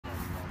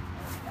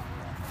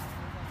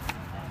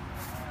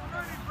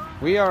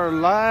We are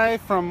live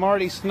from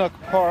Marty Snook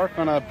Park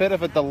on a bit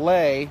of a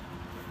delay.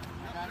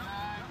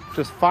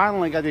 Just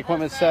finally got the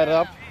equipment set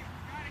up.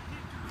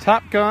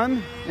 Top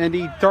Gun in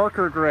the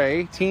darker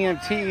gray,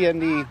 TMT in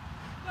the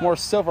more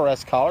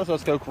silver-esque colors.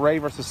 Let's go gray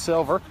versus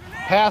silver.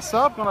 Pass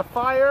up, gonna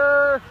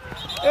fire,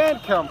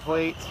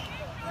 incomplete.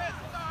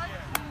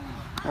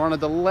 We're on a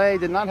delay,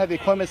 did not have the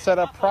equipment set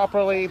up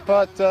properly,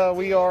 but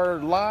we are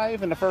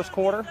live in the first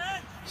quarter.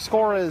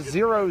 Score is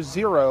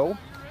 0-0.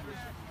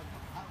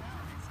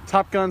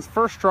 Top Gun's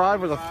first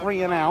drive was a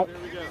 3-and-out.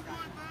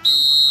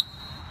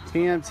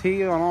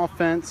 TMT on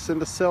offense in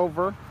the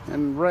silver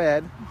and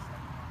red.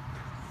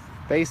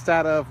 Based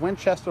out of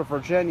Winchester,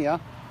 Virginia.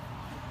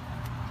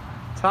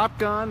 Top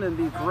Gun in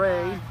the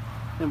gray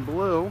and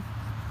blue.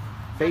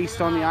 Based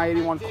on the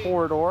I-81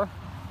 corridor.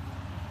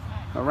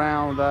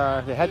 Around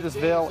the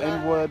Hedgesville,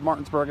 Inwood,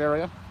 Martinsburg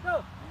area.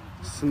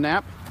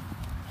 Snap.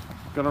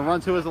 Gonna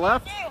run to his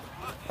left.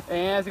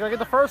 And is he gonna get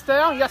the first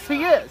down? Yes,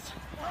 he is.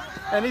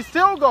 And he's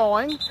still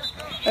going.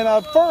 And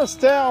a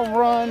first down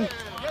run.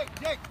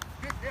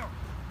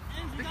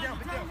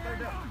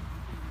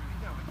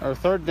 Or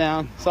third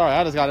down. Sorry,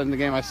 I just got in the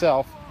game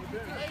myself.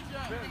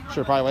 Should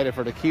have probably waited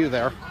for the cue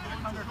there.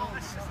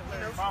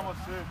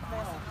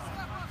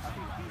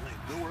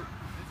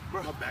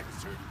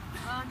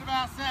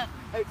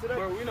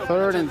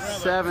 Third and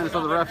 7,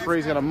 so the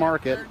referee's going to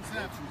mark it.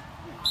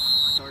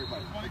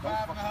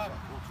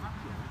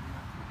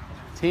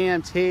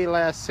 TMT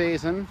last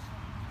season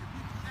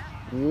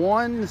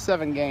won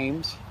 7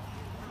 games.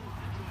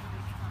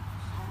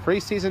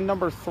 Preseason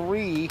number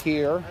 3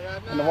 here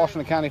in the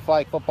Washington County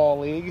Flag Football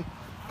League.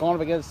 Going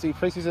up against the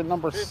preseason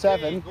number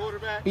 7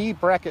 B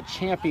bracket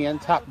champion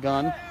Top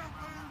Gun.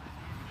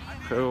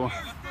 Who,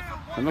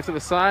 and looks at the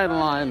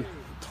sideline,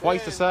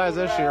 twice the size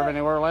this year of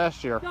anywhere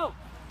last year.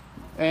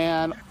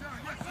 And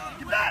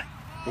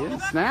he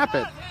didn't snap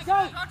it.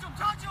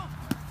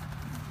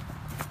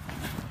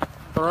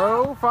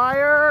 Throw,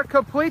 fire,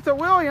 complete to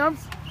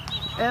Williams.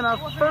 And a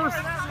first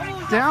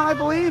down, I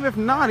believe. If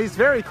not, he's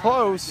very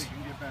close.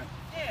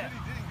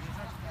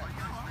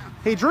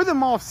 He drew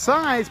them off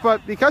sides,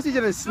 but because he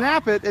didn't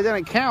snap it, it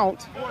didn't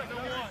count.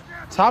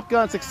 Top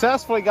Gun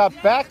successfully got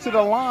back to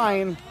the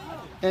line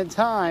in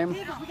time.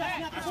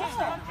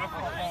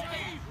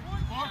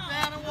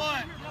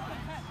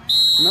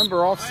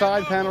 Remember,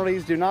 offside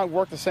penalties do not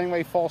work the same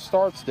way false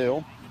starts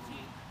do,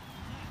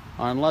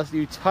 unless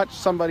you touch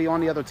somebody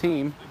on the other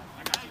team.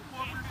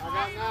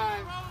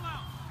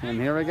 And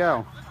here we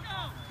go.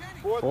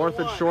 Fourth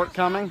and short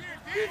coming.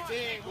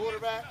 15,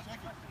 quarterback.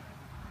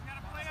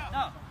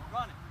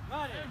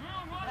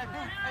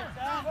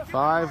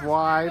 5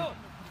 wide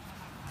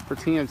for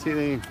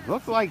TMT.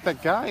 Looks like the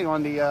guy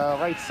on the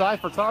right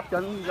side for Top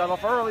Gun. He got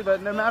off early,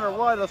 but no matter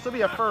what, it'll still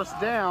be a first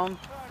down.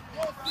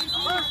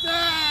 First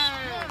down!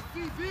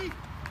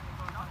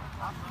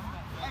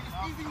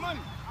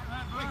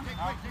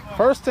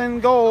 First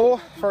and goal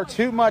for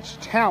too much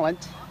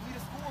talent.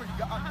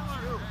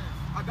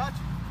 I got you.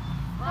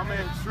 My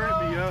man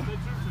shrimp me, yo.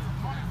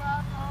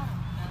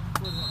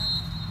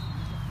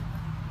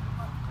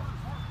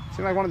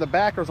 Seemed like one of the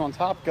backers on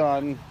Top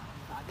Gun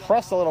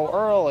pressed a little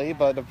early,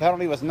 but the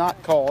penalty was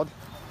not called.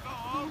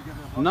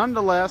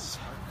 Nonetheless,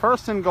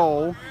 first and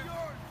goal.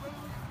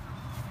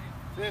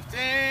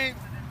 15.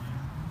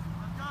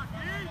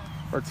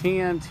 For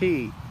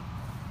TMT.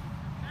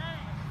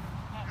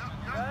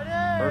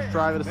 First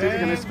drive of the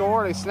season, they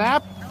score, they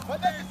snap.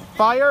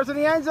 Fires in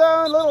the end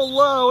zone, a little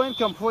low,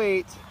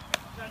 incomplete.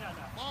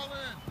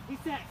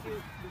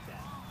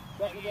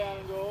 Second down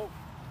and goal.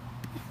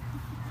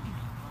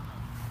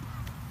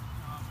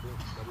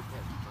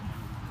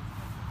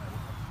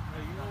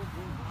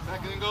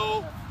 Second and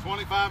goal,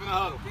 25 in the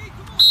huddle.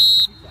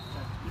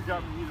 You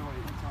got me either way.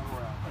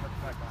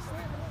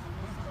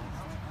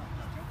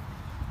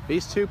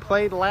 These two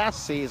played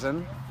last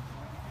season.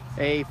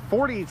 A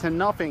 40-0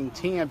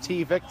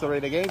 TMT victory.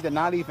 The game did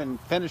not even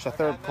finish the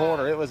third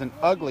quarter. It was an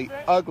ugly,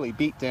 ugly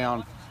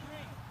beatdown.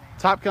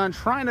 Top Gun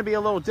trying to be a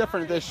little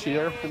different this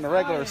year than the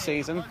regular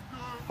season.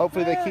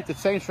 Hopefully they keep the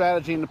same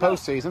strategy in the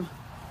postseason.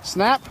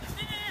 Snap.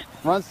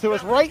 Runs to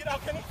his right.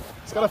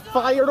 He's got to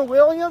fire to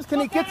Williams. Can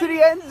he get to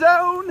the end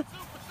zone?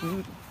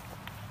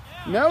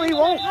 No, he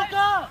won't.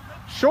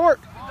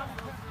 Short.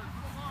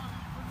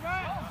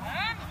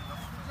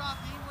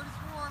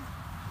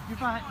 You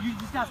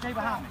just got to stay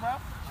behind me.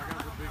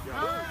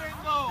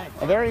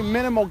 A very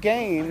minimal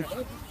gain.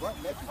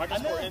 I can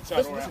score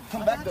inside or out.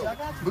 Come back though.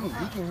 Boone,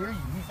 he can hear you.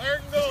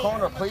 He's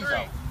calling our plays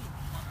out.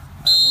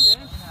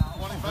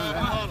 25 in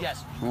the huddle.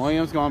 Yes.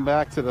 Williams going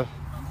back to the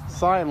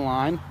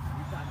sideline.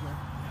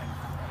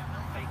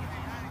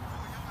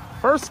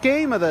 First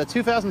game of the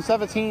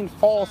 2017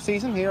 fall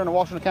season here in the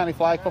Washington County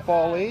Flag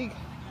Football League.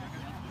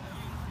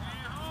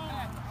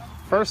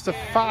 First of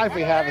 5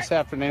 we have this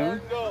afternoon.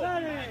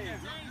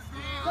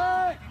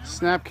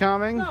 Snap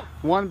coming,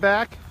 one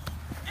back,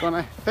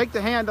 gonna fake the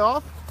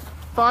handoff,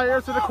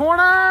 fires to the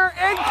corner,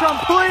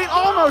 incomplete,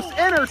 almost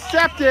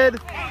intercepted.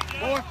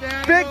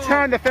 Big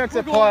time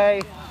defensive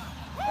play.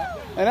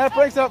 And that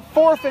brings up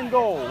 4th and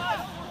goal.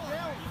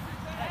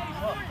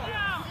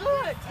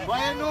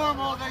 Play it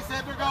normal. They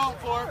said they're going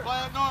for it.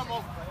 Play it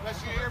normal.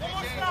 Unless you hear me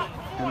change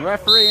it. And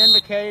referee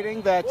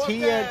indicating that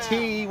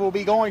TNT will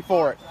be going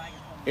for it.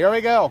 Here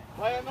we go.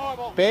 Play it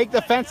normal. Big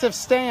defensive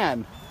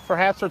stand for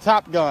Hatcher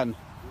Top Gun.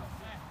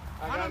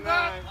 I got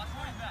 9.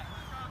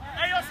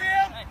 Hey, you see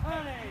him?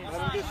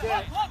 Let him get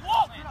set.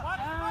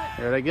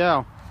 There they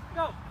go.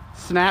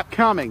 Snap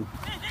coming.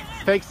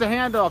 Fakes the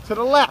handoff to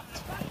the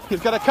left. He's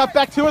going to cut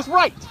back to his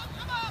right.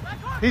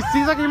 He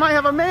seems like he might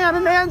have a man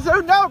in the end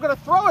zone. No, going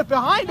to throw it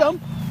behind him.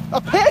 A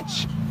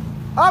pitch.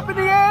 Up in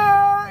the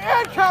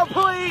air.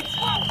 Incomplete.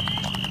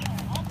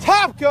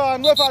 Top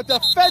Gun with a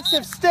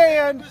defensive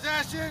stand.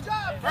 Possession.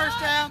 First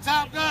down,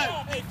 Top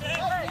Gun.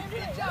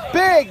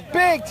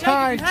 Big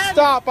time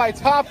stop by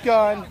Top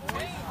Gun.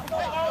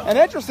 An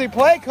interesting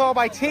play call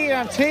by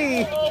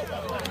TMT.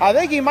 I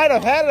think he might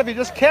have had it if he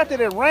just kept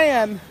it and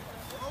ran.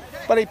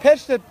 But he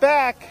pitched it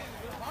back.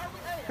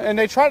 And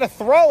they tried to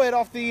throw it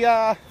off the,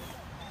 I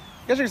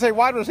guess you could say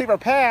wide receiver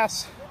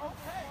pass.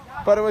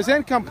 But it was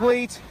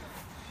incomplete.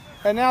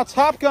 And now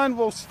Top Gun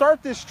will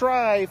start this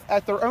drive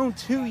at their own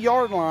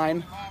 2-yard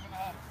line.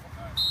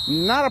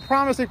 Not a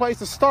promising place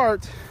to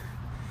start,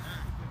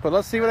 but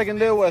let's see what I can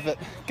do with it.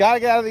 Got to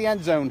get out of the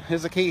end zone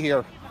is the key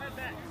here.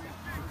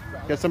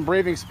 Get some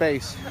breathing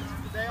space.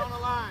 Stay on the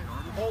line.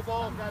 The whole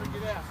ball's got to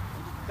get out.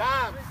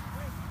 Time.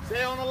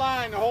 Stay on the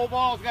line. The whole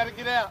ball's got to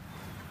get out.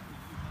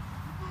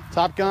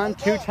 Top Gun,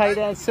 2 tight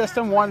end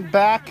system, 1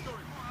 back,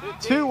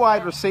 2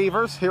 wide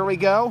receivers. Here we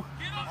go.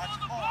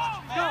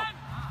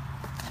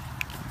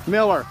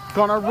 Miller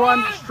gonna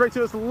run straight to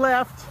his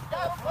left.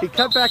 He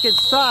cut back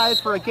inside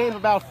for a game of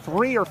about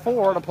 3 or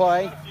 4 to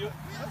play.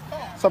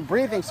 Some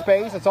breathing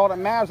space, that's all that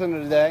matters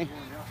in the day.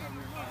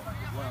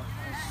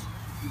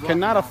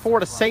 Cannot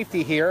afford a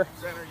safety here.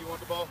 Center, you want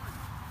the ball?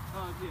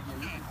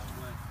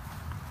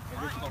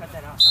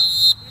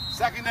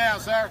 Second down,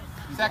 sir.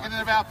 Second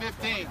and about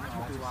 15.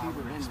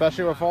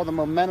 Especially with all the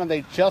momentum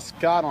they just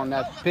got on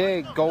that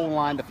big goal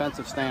line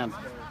defensive stand.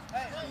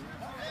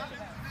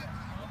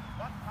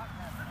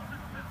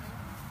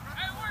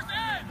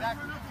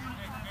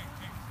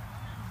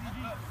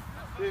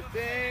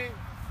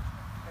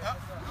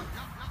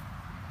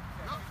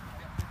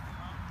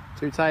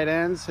 Two tight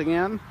ends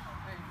again.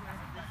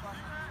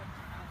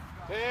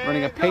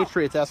 Running a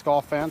Patriots-esque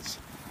offense.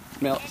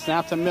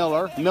 Snap to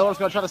Miller. Miller's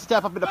going to try to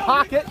step up in the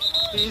pocket.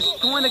 He's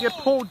going to get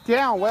pulled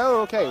down.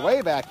 Well, okay,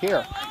 way back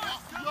here.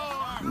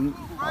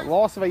 A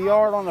loss of a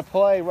yard on the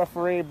play,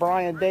 referee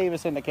Brian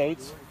Davis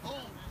indicates.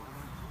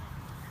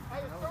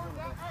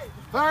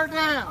 Third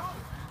down.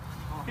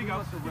 Here you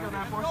go. Here you go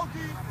now for us.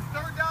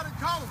 Third down and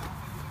goal.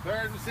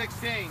 3rd and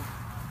 16.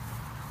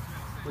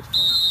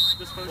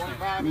 Just first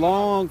down.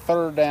 Long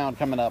third down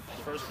coming up.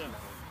 First down.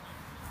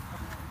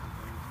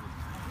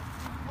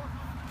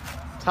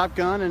 Top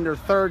Gun in their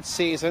 3rd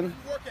season.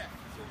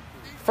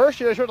 First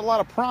year showed a lot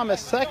of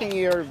promise. Second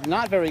year,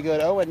 not very good,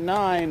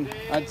 0-9,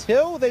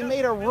 until they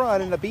made a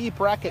run in the B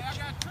bracket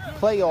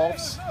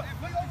playoffs,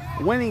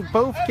 winning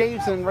both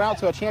games en route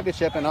to a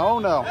championship. And oh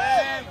no,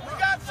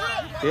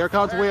 here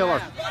comes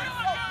Wheeler.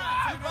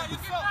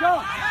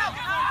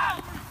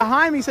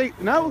 Behind me, say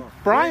no,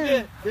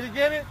 Brian. Did he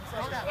get it?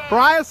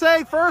 Brian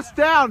say first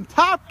down.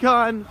 Top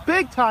Gun,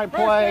 big time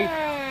play.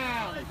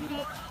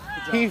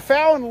 He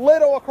found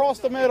Little across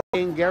the middle.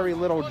 And Gary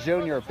Little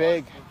Jr.,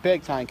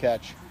 big time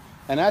catch.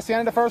 And that's the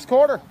end of the first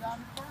quarter.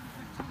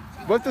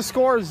 With the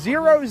score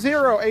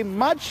 0-0, a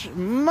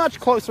much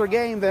closer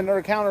game than their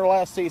encounter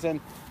last season.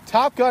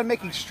 Top Gun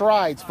making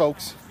strides,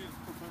 folks.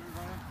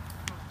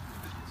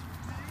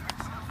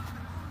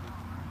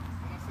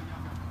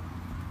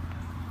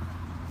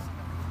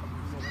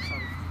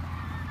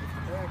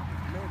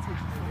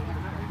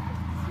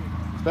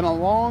 It's been a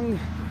long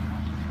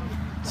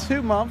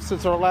 2 months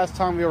since our last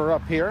time we were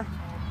up here.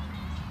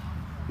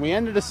 We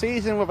ended the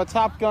season with a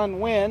Top Gun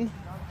win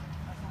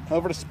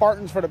over the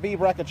Spartans for the B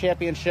bracket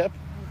championship.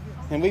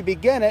 And we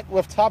begin it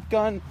with Top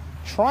Gun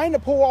trying to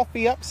pull off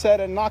the upset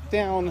and knock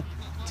down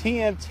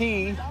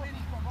TMT,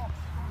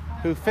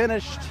 who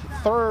finished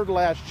 3rd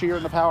last year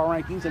in the power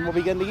rankings and will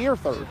begin the year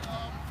 3rd.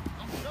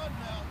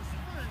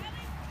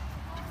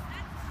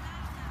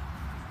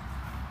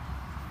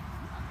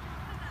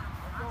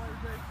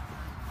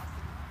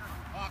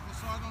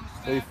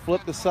 They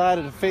flip the side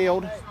of the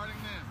field.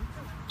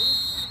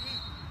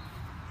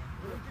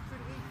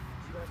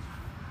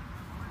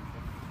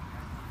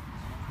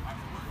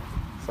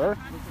 Sir,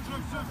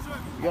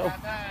 go.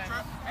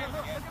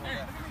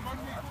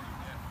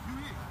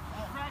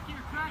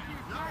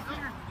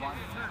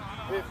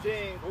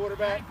 15,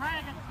 quarterback.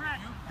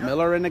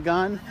 Miller in the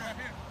gun.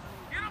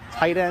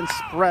 Tight end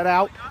spread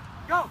out.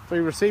 3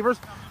 receivers.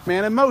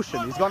 Man in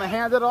motion. He's going to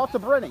hand it off to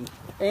Brenning.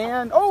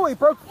 And, oh, he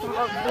broke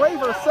away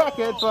for a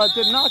second, but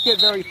did not get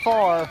very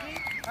far.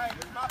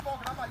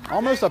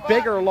 Almost a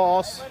bigger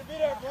loss,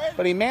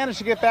 but he managed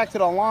to get back to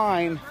the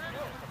line.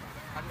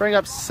 Bring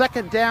up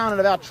 2nd down and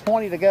about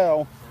 20 to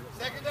go.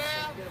 2nd down.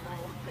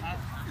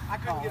 I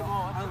couldn't get them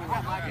all. I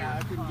got my guy.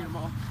 I couldn't get them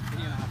all.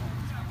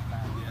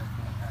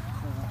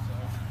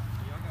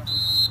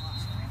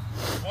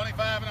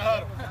 25 and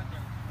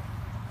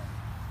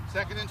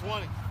Second and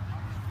 20.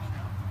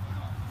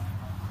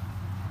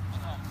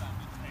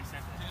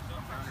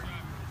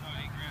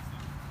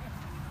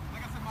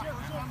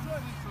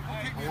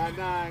 I got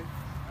 9.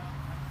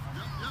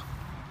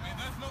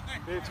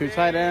 Two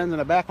tight ends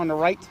and a back on the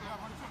right.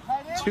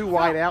 Two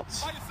wide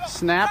outs.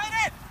 Snap.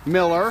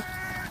 Miller.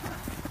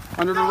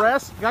 Under the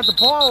rest. Got the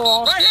ball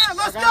off. Right here,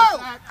 let's go!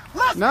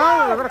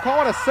 No, they're going to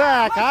call it a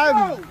sack.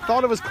 I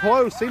thought it was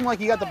close. Seemed like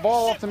he got the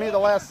ball off to me at the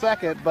last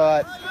second,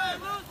 but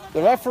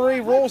the referee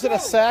rules it a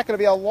sack. It'll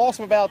be a loss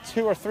of about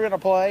 2 or 3 on the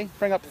play.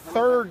 Bring up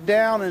third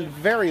down and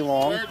very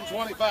long. 3rd and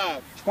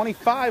 25.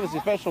 25 is the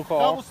official call.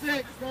 Double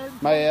six.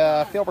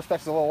 My field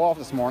perspective is a little off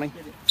this morning.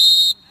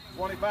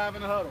 25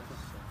 in the huddle.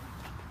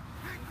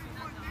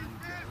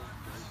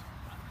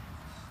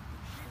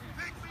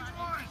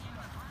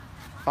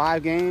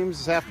 Five games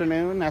this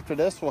afternoon. After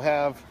this, we'll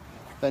have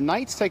the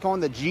Knights take on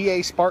the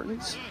GA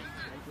Spartans.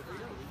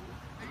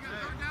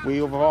 We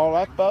will follow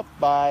up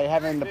by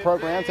having the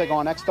program take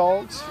on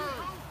X-Dogs.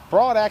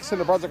 Broad Axe and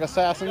the Brunswick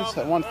Assassins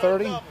at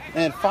 1:30.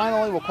 And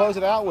finally, we'll close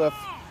it out with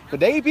the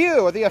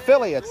debut of the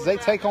affiliates as they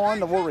take on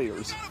the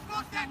Warriors.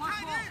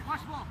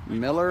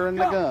 Miller in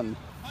the gun.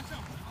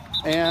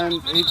 And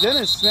he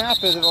didn't snap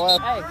it at the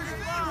last.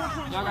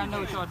 Hey, y'all gotta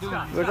know what y'all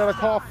doing. They're going to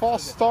call a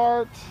false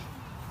start.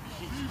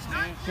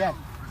 Yeah.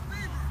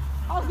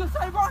 I was gonna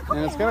say, Brian, come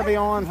And it's on, going to be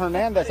on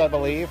Hernandez, I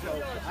believe.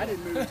 I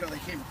didn't move until they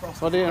came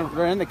across. What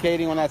they're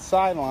indicating on that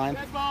sideline.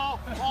 Dead ball.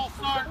 Ball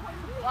start.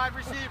 Wide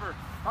receiver.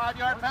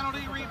 5-yard penalty.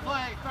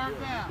 Replay. 3rd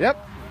down.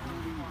 Yep.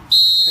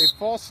 A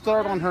false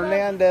start on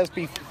Hernandez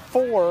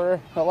before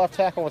the left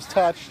tackle was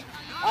touched.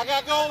 I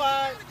got goal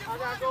line. I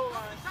got goal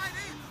line.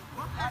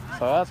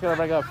 So that's going to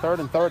bring up 3rd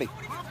and 30.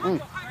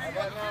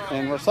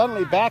 And we're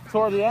suddenly back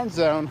toward the end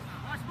zone.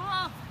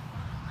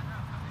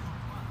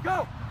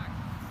 Go!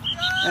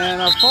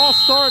 And a false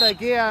start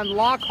again.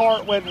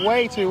 Lockhart went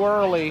way too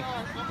early.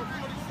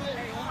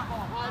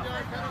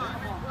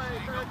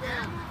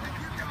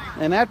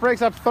 And that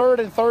brings up 3rd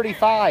and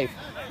 35.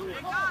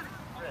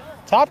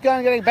 Top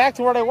Gun getting back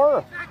to where they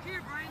were.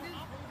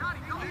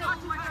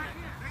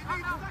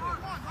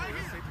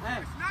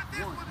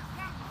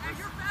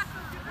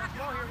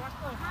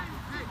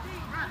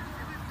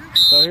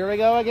 So here we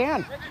go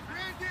again.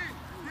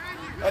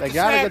 They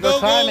got to get the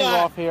timing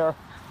off here.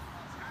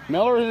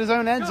 Miller in his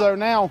own end zone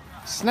now.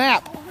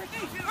 Snap.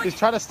 He's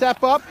trying to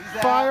step up.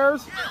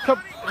 Fires.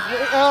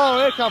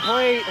 Oh,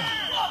 incomplete.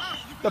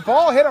 The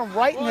ball hit him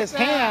right in his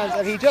hands,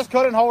 and he just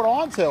couldn't hold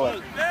on to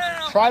it.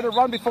 Tried to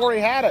run before he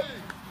had it.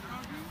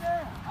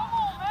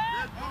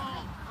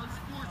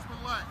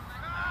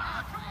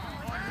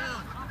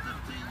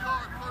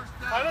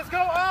 Let's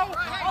go.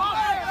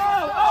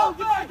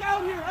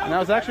 And that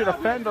was actually a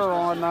defender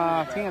on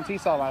TNT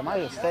sideline. My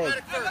mistake.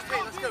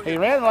 He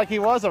ran like he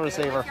was a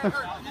receiver.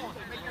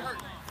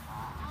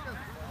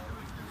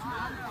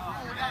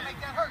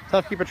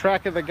 Tough keeping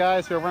track of the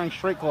guys who are wearing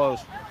street clothes.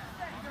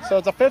 So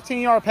it's a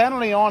 15-yard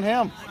penalty on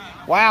him.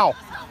 Wow.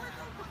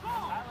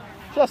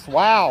 Just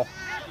wow.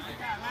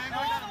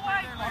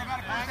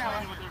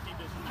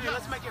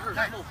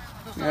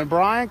 And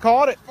Brian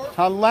called it.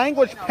 A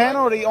language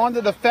penalty on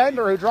the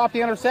defender who dropped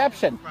the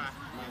interception.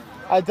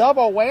 A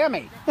double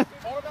whammy.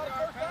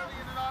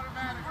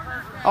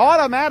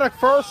 Automatic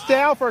first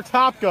down for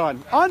Top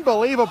Gun.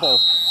 Unbelievable.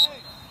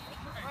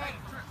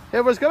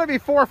 It was going to be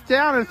 4th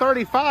down and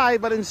 35,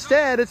 but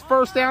instead it's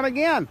 1st down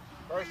again.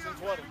 1st and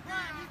 20.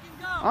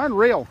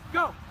 Unreal.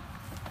 Go!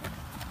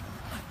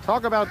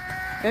 Talk about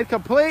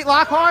incomplete.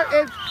 Lockhart.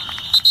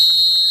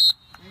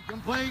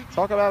 Incomplete.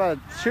 Talk about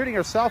shooting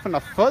yourself in the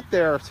foot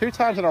there 2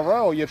 times in a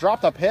row. You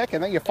dropped a pick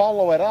and then you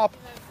follow it up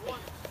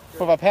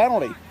with a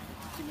penalty.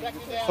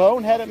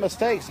 Boneheaded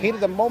mistakes. Heat of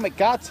the moment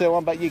got to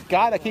him, but you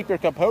got to keep your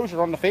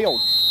composure on the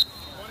field.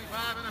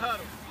 25 in the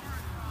huddle.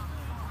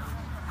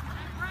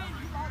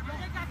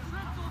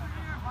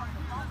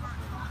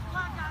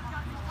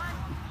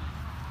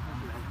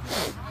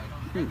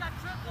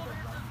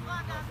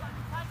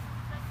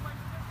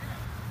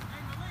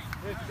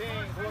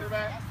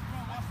 Quarterback.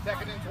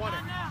 2nd and 20.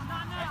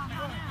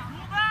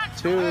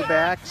 2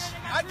 backs.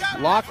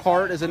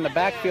 Lockhart is in the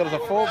backfield as a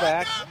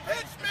fullback.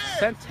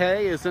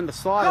 Sente is in the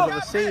slot as a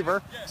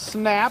receiver.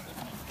 Snap.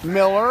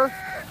 Miller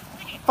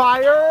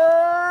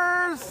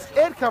fires.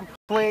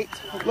 Incomplete.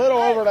 Little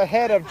over the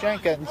head of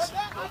Jenkins.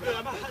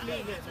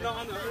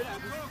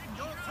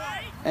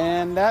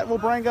 And that will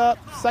bring up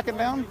 2nd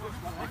down.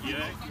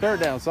 3rd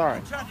down,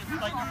 sorry.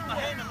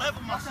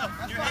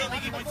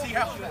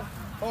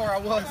 Or I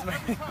was,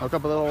 man. Woke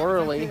up a little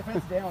early. So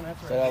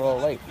got a little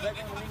late.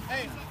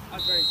 I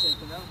was very sick.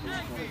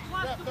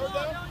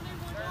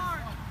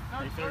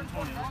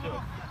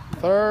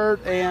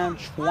 3rd and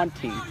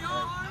 20.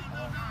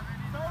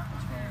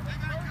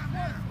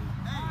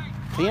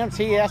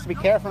 TNT has to be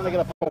careful to get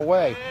a pull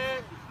away.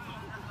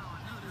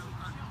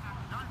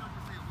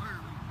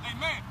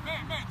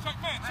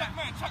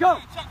 Go!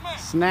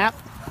 Snap.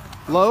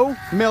 Low.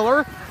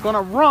 Miller.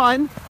 Gonna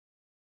run.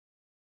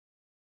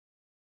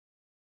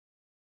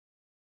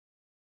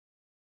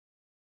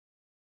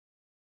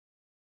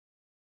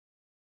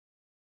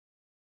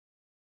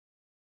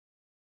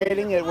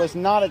 It was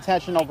not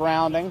intentional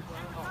grounding.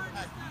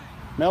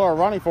 Miller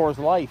running for his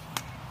life.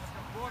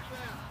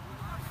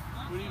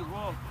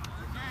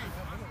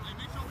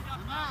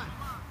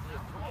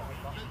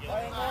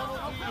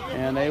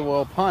 And they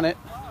will punt it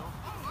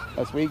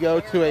as we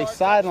go to a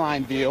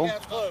sideline view.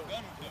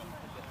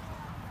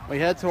 We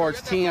head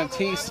towards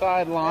TMT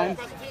sideline.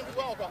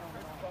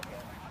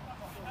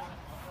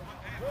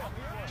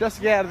 Just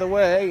to get out of the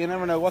way, you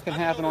never know what can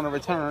happen on a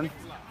return.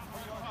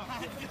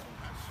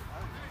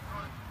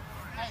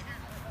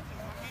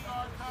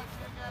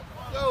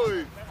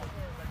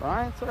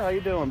 Brian, sir, how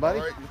you doing, buddy?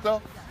 All right,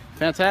 yourself?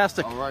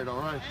 Fantastic. All right, all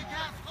right.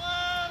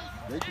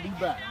 Great to be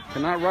back.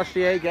 Cannot rush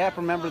the A-gap,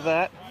 remember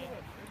that.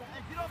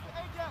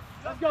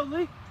 Let's go,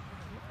 Lee.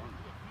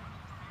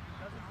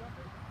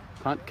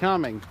 Punt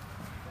coming.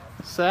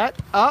 Set,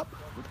 up,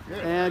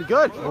 and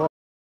good.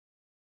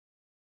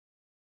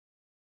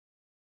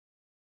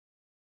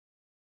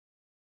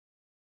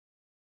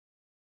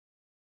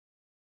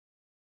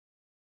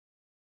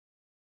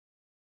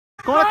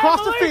 Going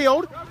across the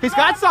field. He's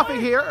got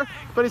something here,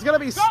 but he's going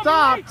to be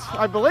stopped,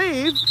 I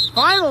believe.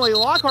 Finally,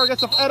 Lockhart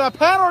gets a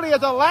penalty at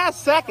the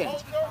last second.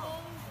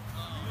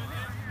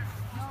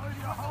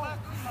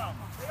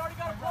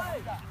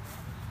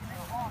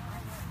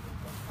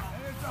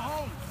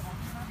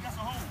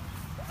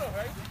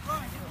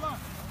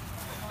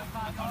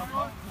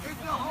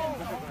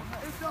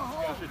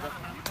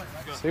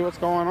 See what's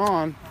going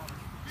on.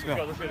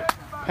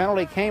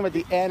 Penalty came at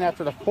the end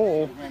after the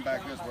pull. Going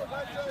back this way.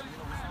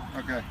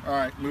 Okay, all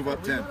right, move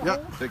up 10.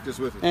 Yep. Take this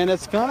with you. And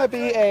it's going to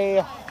be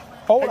a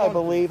hold, I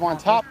believe, on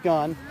Top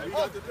Gun.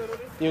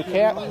 You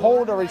can't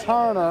hold a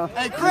returner.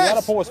 Hey, You Chris! got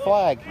to pull his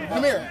flag.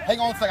 Come here. Hang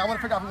on a second. I want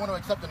to figure out if we want to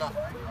accept or not.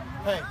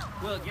 Hey.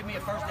 Will it give me a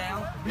first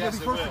down? Yes,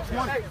 be first and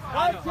 20.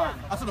 That's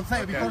what I'm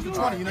saying. Be first and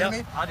 20. You know what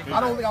I mean? I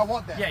don't think I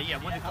want that. Yeah,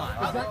 we'll decline.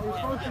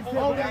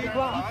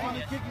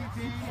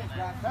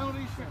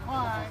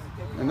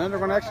 And then they're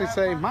going to actually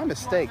say, my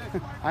mistake.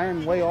 I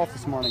am way off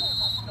this morning.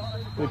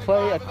 We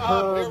play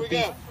occurred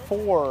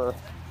before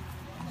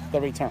the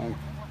return.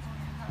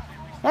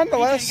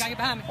 Nonetheless,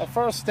 a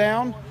first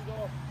down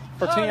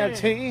for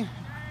TNT.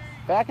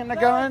 Back in the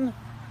gun.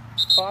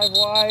 5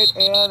 wide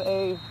and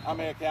a I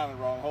may have counted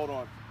wrong. Hold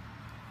on.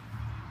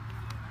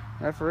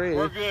 referee.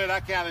 We're good. I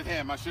counted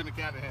him. I shouldn't have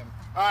counted him.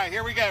 All right,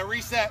 here we go.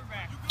 Reset.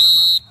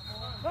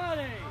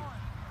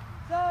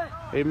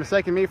 He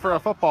mistaken me for a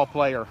football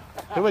player.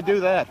 Who would do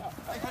that?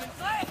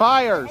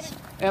 Fires.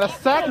 And a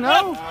sack,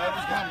 no.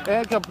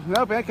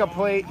 Nope,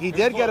 incomplete. He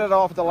did get it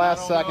off at the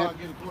last second. I'll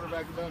get the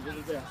quarterback to dunk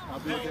his ass. I'll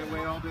do it that way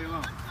all day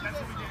long.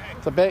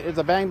 It's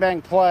a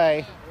bang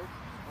play.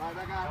 All right,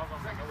 I got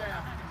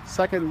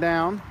Second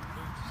down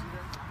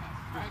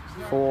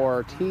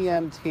for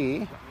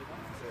TMT.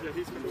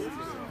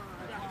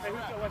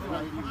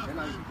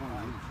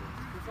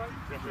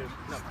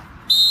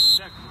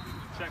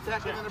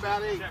 second and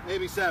about 8,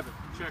 maybe 7.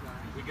 Check.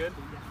 We good?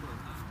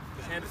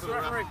 Just hand it to the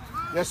referee.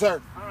 Yes,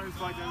 sir. I don't know whose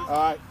flag that is. All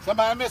right.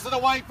 Somebody missing a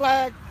white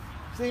flag.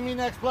 See me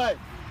next play.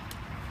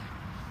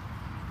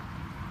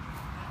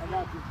 I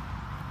got you.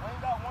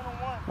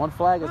 One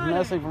flag is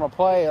missing from a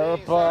player,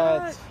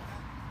 but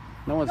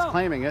no one's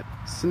claiming it.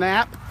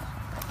 Snap.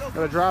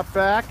 Gonna drop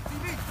back.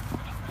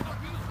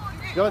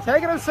 Gonna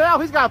take it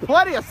himself. He's got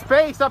plenty of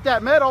space up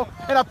that middle.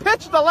 And a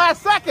pitch at the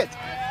last second.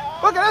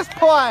 Look at this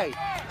play.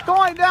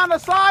 Going down the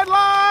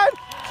sideline.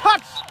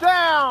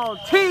 Touchdown,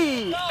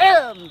 TMT.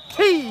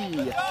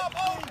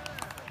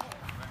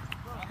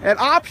 An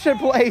option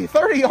play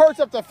 30 yards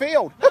up the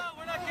field.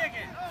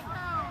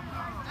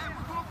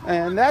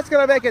 And that's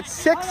going to make it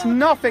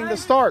 6-0 to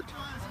start.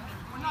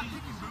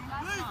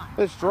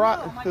 Let's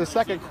drop to the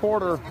second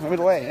quarter,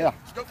 midway, yeah.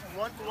 Let's go from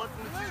 1 to 1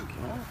 from the 2.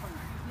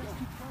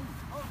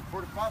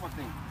 45, I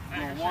think.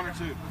 No, 1 or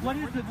 2. What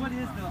is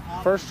the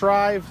First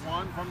drive,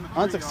 1 from the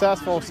 3.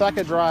 unsuccessful.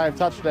 Second drive,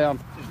 touchdown.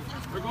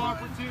 We're going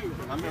for 2.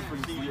 I'm in for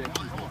DJ.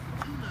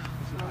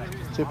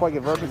 2-point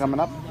conversion coming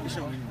up. Be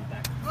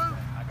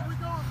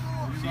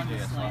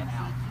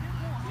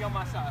on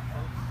my side.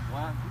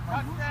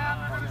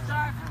 Touchdown, other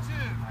side for 2.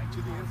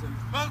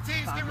 Both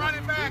teams can run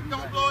it back.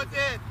 Don't blow it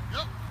dead.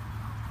 Yep.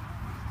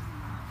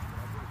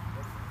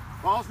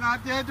 Ball's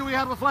not dead. Do we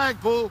have a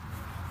flag pull?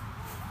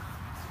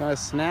 He's going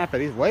to snap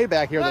it. He's way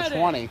back here at the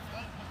 20.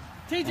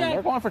 And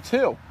they're going for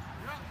 2.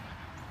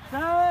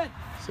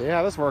 See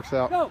how this works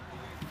out. Go.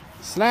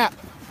 Snap.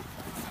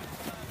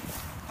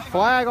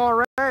 Flag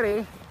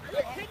already.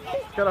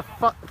 Got a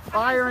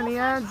fire in the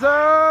end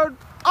zone.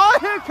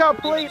 Oh,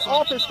 incomplete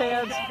off his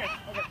hands.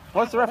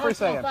 What's the referee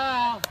saying?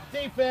 Foul.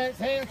 Defense,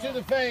 hands to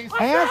the face.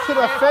 Hands to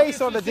the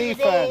face on the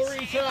defense.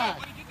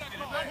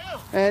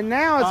 And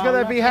now it's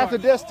going to be half the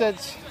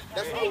distance.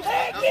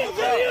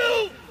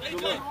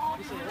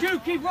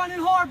 Dude, keep running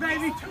hard,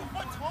 baby.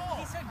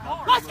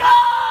 Let's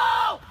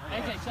go!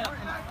 AJ, shut up.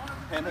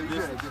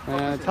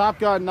 And Top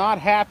Gun not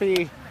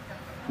happy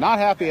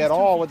at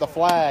all with the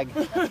flag.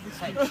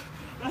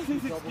 That's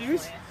his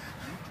excuse.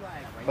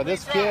 But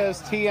this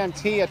gives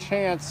TNT a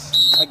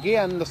chance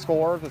again to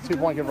score the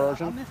 2-point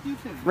conversion.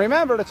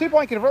 Remember, the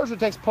 2-point conversion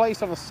takes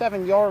place on the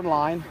 7-yard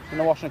line in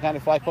the Washington County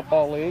Flag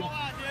Football League,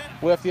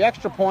 with the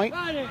extra point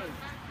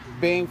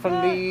being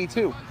from the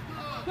 2.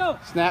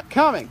 Snap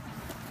coming.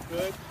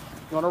 Good.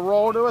 Going to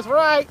roll to his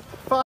right.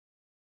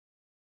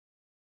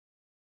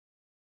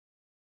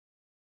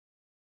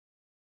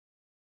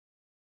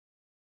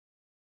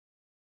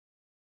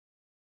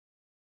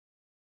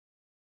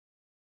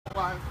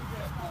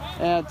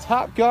 And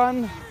Top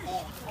Gun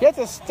gets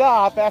a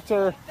stop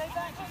after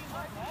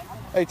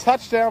a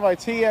touchdown by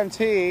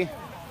TNT.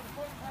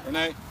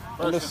 Renee,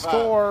 And the first and 5.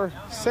 score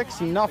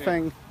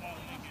 6-0.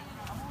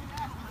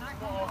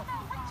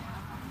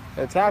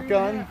 The Top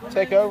Gun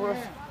take over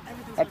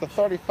at the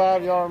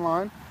 35-yard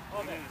line.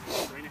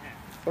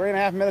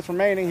 3.5 minutes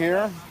remaining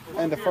here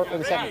in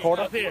the second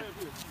quarter. All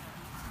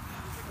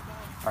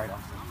right.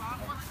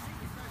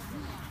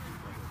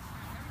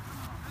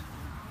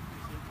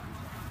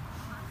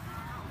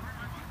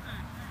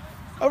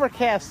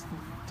 Overcast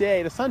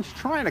day. The sun's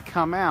trying to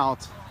come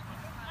out.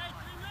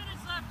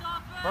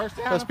 First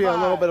down Supposed to be a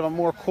little bit of a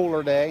more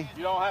cooler day.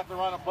 You don't have to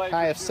run a play.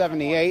 High of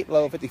 78,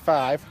 low of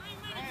 55.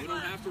 We don't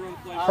have to run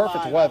play.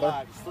 Perfect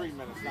weather. It's 3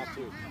 minutes, not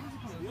 2.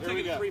 We'll Here take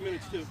we it go. 3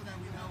 minutes too.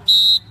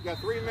 You got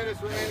 3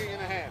 minutes remaining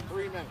and a half.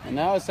 3 minutes. And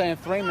now it's saying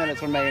 3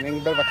 minutes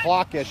remaining. A bit of a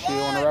clock issue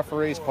on the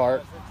referee's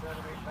part. 6, 7,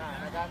 8, 9.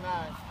 I got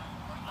 9.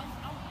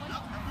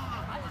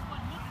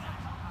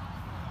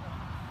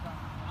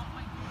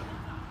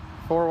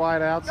 Four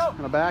wideouts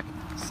in the back.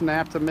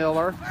 Snap to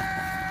Miller.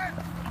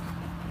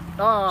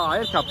 Oh,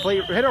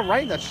 incomplete. Hit him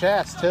right in the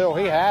chest, too.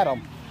 He had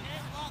him.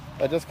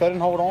 But just couldn't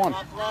hold on.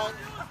 Up front.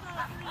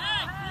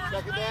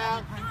 Second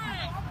down.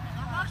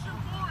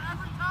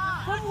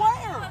 From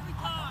where?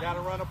 Got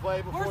to run a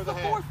play before Where's the the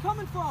half. fourth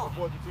coming from?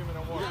 Before the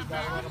 2-minute warning.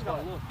 Got to run a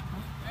play.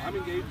 I'm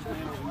engaged.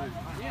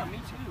 Yeah, me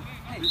too.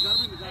 Hey, He's got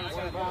to bring the guy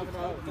outside. 25 and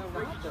out.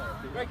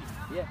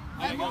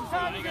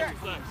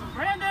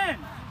 Brandon!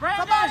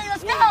 Somebody,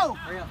 let's go!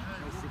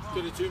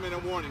 To the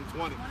 2-minute warning,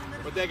 20.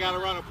 But they got to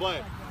run a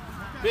play.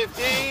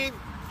 15.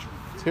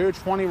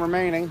 2:20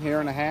 remaining here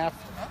in the half.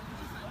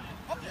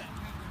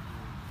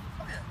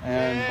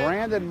 And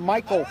Brandon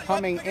Michael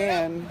coming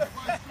in.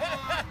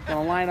 Going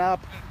to line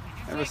up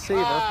and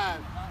receiver. 5,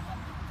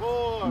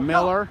 4.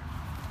 Miller